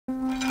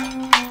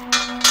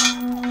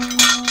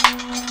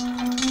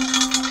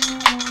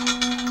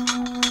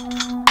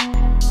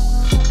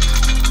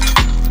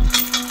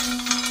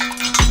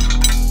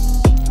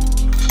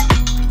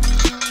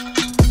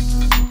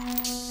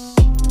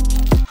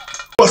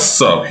What's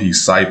up,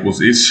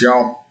 disciples? It's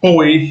y'all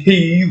boy,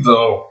 he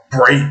the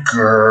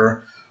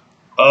breaker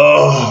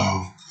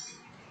of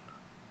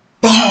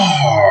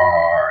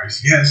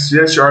bars. Yes,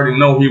 you already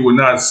know he would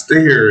not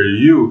stare at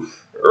you.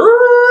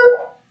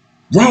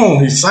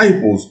 Wrong,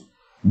 disciples.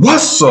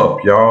 What's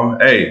up, y'all?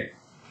 Hey,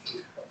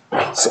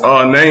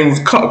 names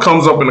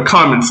comes up in the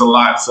comments a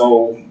lot,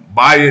 so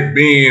by it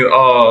being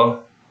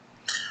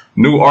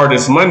New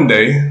Artist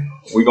Monday,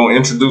 we're gonna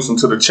introduce them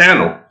to the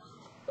channel.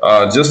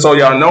 Just so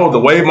y'all know, the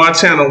way my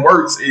channel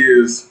works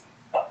is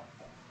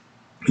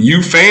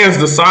you fans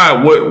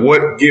decide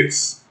what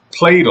gets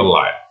played a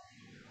lot.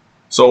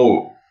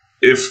 So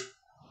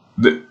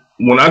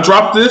when I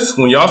drop this,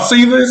 when y'all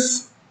see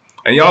this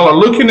and y'all are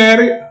looking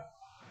at it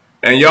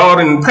and y'all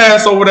didn't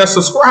pass over that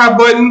subscribe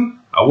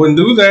button, I wouldn't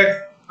do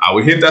that. I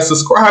would hit that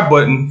subscribe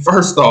button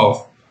first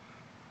off.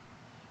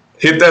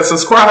 Hit that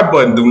subscribe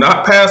button. Do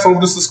not pass over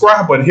the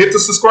subscribe button. Hit the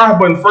subscribe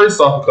button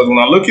first off, because when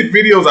I look at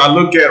videos, I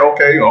look at,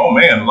 okay, oh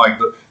man, like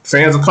the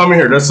fans are coming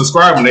here, they're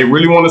subscribing. They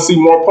really want to see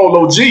more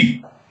Polo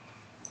G.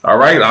 All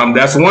right,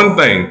 that's one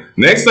thing.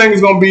 Next thing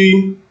is going to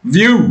be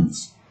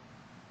views.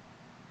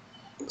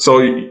 So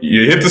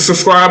you hit the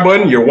subscribe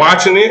button, you're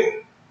watching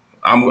it.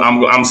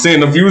 I'm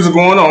seeing the views are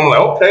going on. I'm like,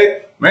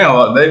 okay,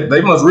 man,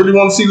 they must really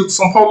want to see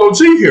some Polo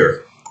G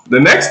here. The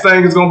next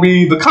thing is going to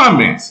be the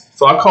comments.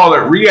 So I call it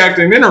react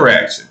and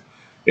interaction.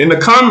 In the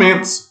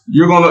comments,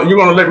 you're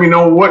gonna let me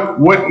know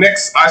what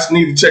next I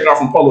need to check out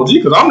from Polo G,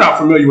 because I'm not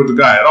familiar with the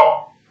guy at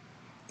all.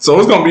 So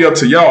it's gonna be up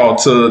to y'all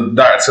to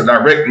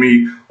direct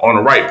me on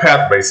the right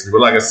path, basically. But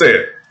like I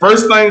said,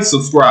 first thing,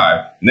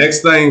 subscribe.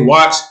 Next thing,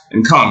 watch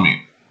and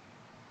comment.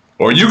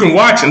 Or you can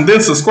watch and then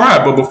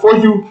subscribe. But before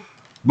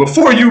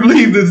you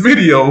leave this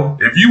video,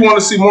 if you want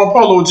to see more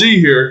Polo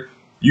G here,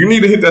 you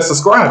need to hit that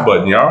subscribe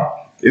button,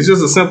 y'all. It's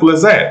just as simple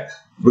as that.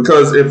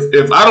 Because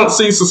if I don't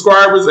see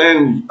subscribers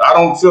and I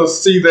don't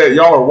see that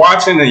y'all are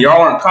watching and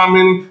y'all aren't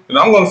commenting, then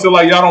I'm going to feel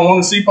like y'all don't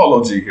want to see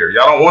Polo G here.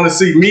 Y'all don't want to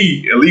see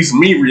me, at least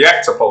me,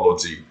 react to Polo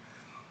G.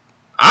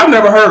 I've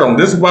never heard him.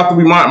 This is about to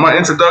be my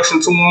introduction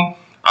to him.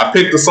 I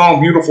picked the song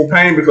Beautiful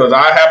Pain because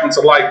I happen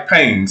to like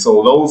pain.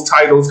 So those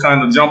titles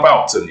kind of jump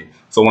out to me.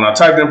 So when I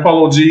typed in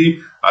Polo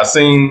G, I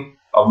seen,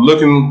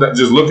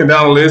 just looking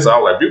down the list, I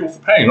was like,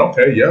 Beautiful Pain.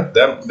 Okay, yeah,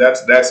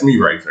 that's me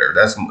right there.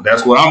 That's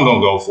what I'm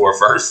going to go for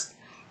first.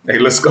 Hey,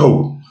 let's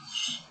go.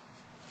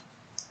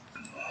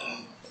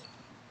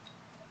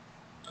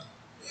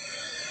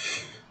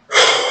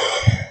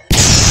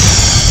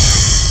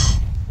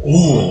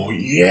 Oh,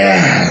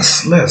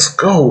 yes. Let's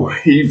go.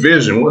 He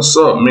Vision. What's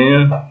up,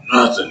 man?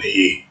 Nothing,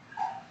 He.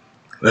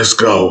 Let's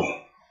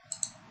go.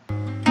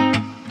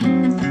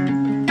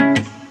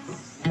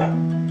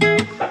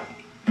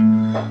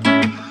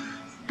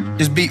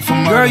 This beat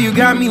from girl, you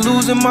got me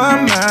losing my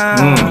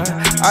mind.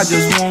 I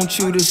just want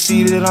you to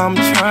see that I'm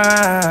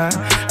trying.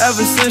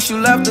 Ever since you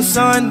left, the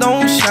sun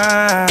don't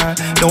shine.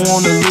 Don't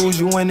wanna lose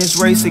you in this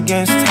race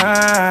against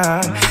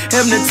time.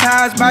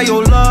 Hypnotized by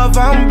your love,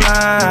 I'm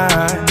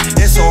blind.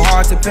 It's so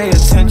hard to pay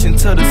attention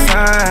to the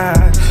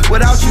signs.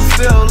 Without you,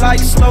 feel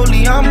like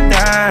slowly I'm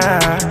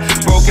dying.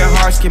 Broken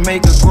hearts can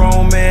make a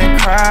grown man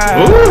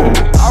cry. Ooh.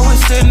 I was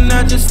sitting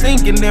there just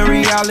thinking, in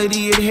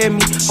reality it hit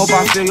me. Hope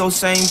I feel your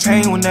same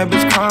pain when that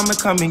bitch karma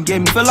come and get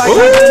me. Feel like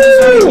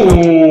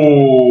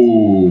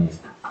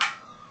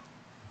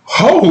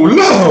Hold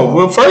up.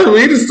 Well, first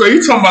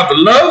you talking about the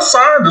love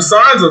sign, the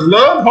signs of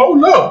love.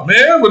 Hold up,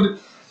 man.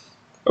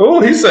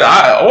 He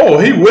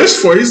said, he wished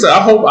for it. He said,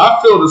 I hope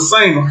I feel the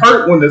same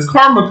hurt when this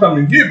karma come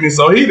and get me.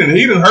 So he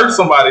didn't hurt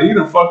somebody. He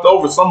done fucked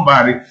over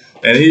somebody.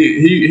 And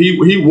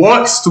he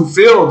wants to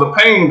feel the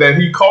pain that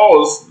he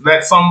caused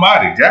that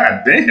somebody.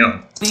 God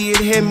damn.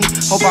 It hit me.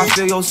 Hope I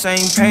feel your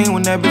same pain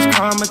when that bitch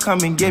karma come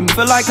and get me.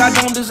 Feel like I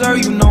don't deserve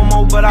you no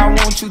more, but I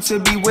want you to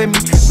be with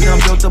me. We done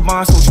built a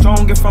bond so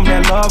strong, and from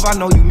that love, I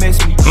know you miss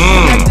me.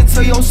 Connected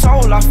to your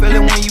soul, I feel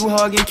it when you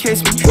hug and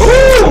kiss me.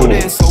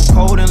 It's so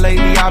cold, and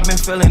lately I've been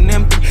feeling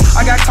empty.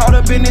 I got caught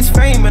up in this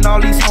fame and all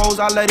these hoes,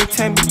 I let it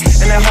tempt me.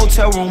 In that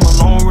hotel room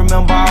alone,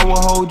 remember I will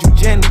hold you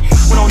gently.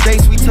 Went on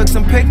dates, we took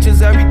some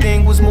pictures,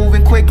 everything was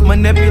moving quick.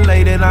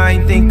 Manipulated, I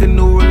ain't think a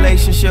new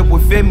relationship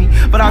would fit me.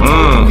 But I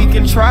told you we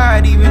can try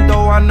it, even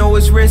though I know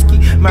it's risky.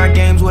 My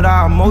games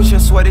without emotion,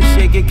 swear this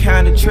shit get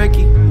kinda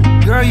tricky.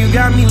 Girl, you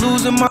got me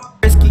losing my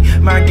risky.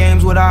 My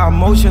games without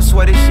emotion,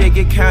 swear this shit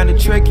get kinda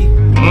tricky.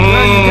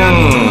 Girl, you got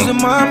me losing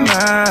my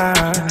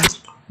mind.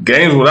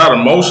 Games without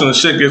emotion, the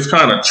shit gets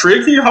kinda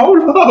tricky?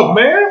 Hold up,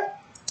 man.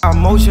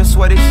 Emotion,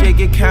 swear this shit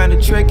get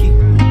kinda tricky.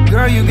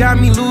 Girl, you got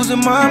me losing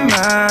my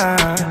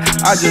mind.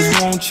 I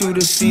just want you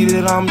to see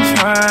that I'm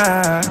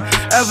trying.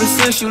 Ever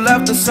since you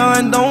left, the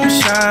sun don't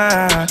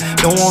shine.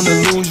 Don't wanna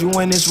lose you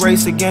in this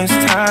race against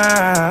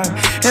time.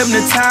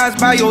 Hypnotized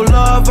by your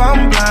love,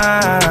 I'm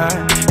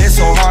blind. It's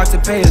so hard to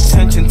pay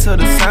attention to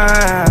the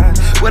signs.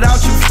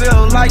 Without you,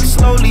 feel like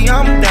slowly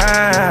I'm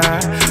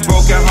dying.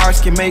 Broken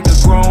hearts can make a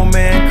grown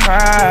man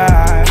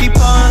cry. Keep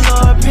on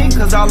love pink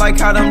cause I like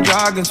how them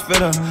joggers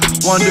fit her.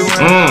 Wondering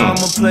how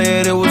I'ma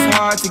play it, it was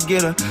hard to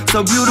get her.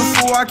 So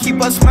beautiful, I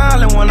keep her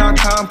smiling when I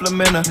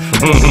compliment her.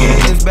 And being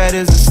as bad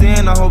as a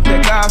sin, I hope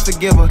that God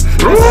forgive her.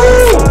 That's how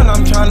the son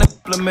I'm trying to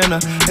implement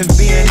her. If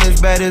being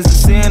as bad as a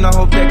sin, I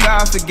hope that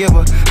God forgive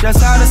her. That's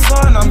how the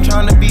son I'm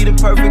trying to be the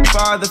perfect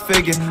father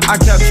figure. I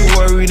kept you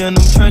worried in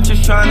them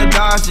trenches, trying to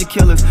dodge the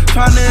killers.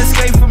 Trying to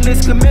escape from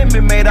this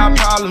commitment made our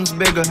problems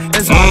bigger.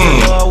 It's hard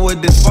to love with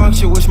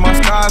dysfunction, wish my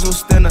scars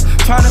was thinner.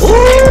 Trying to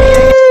forgive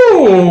me.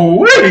 Ooh,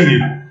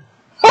 wait.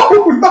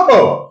 Hold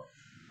up.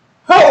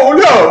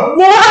 Hold up.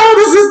 Boy, how old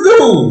is this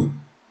dude?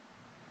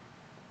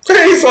 He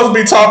ain't supposed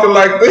to be talking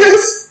like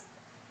this.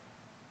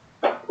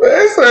 Man,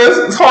 it says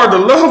it's hard to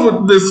love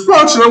with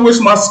dysfunction. I wish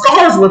my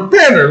scars were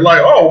thinner.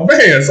 Like, oh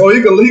man, so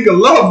he could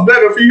love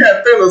better if he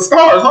had thinner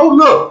scars.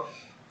 Hold up.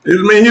 It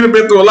mean he'd have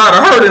been through a lot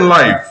of hurt in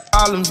life.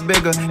 Problems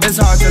bigger. It's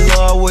hard to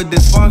love with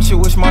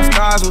dysfunction, wish my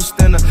scars was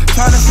thinner.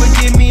 Trying to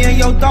forgive me and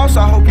your thoughts,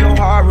 I hope your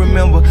heart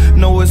remember.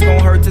 Know it's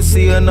gonna hurt to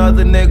see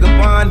another nigga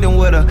bonding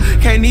with her.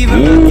 Can't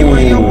even look you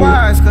in your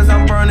eyes, cause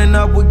I'm burning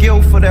up with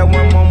guilt for that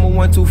one moment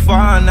went too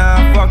far. Now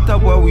I fucked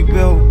up what we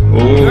built.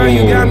 Girl,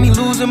 you got me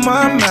losing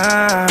my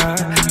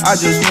mind. I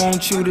just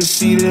want you to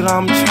see that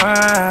I'm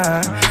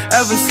trying.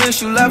 Ever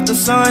since you left, the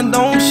sun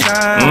don't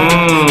shine.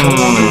 Don't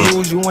wanna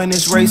lose you in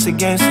this race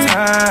against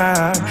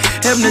time.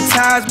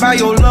 Hypnotized by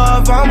your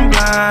love, I'm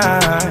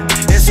blind.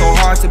 It's so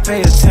hard to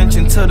pay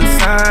attention to the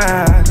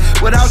signs.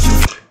 Without you,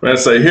 man,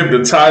 say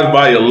hypnotized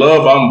by your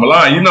love, I'm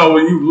blind. You know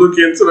when you look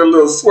into the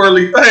little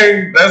swirly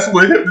thing, that's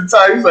what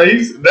hypnotized.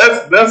 Say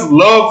that's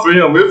love for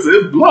him. It's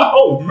blind.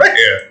 Oh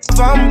man,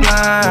 I'm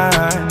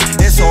blind.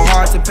 It's so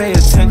hard to pay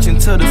attention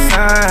to the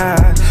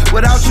signs.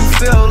 Without you,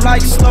 feel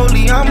like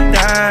slowly I'm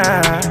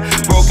dying.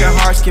 Broken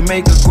hearts can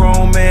make a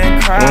grown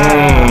man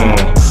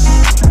cry.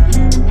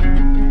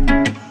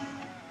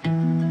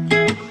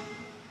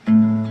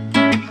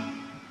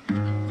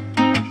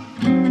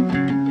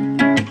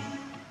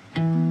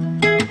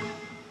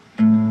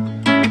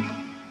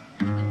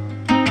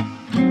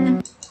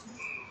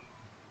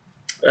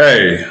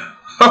 hey,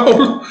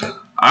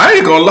 I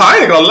ain't gonna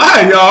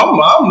lie,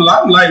 y'all.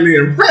 I'm lightly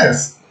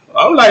impressed.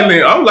 I'm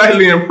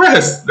lightly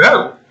impressed.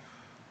 That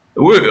he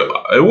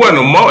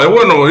wasn't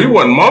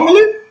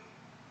mumbling.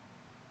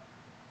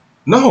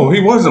 No, he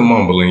wasn't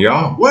mumbling,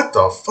 y'all. What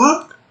the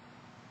fuck?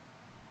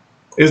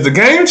 Is the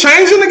game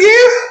changing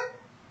again?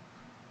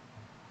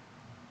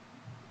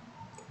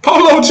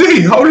 Polo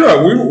G, hold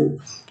up.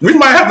 We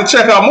might have to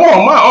check out more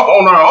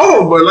on our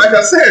own, but like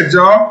I said,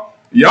 y'all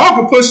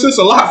can push this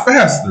a lot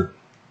faster.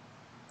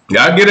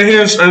 Y'all get in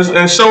here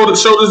and show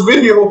this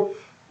video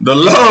the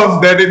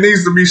love that it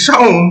needs to be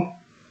shown.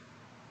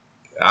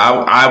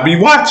 I'll be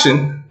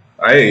watching.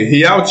 Hey,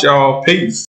 he out, y'all. Peace.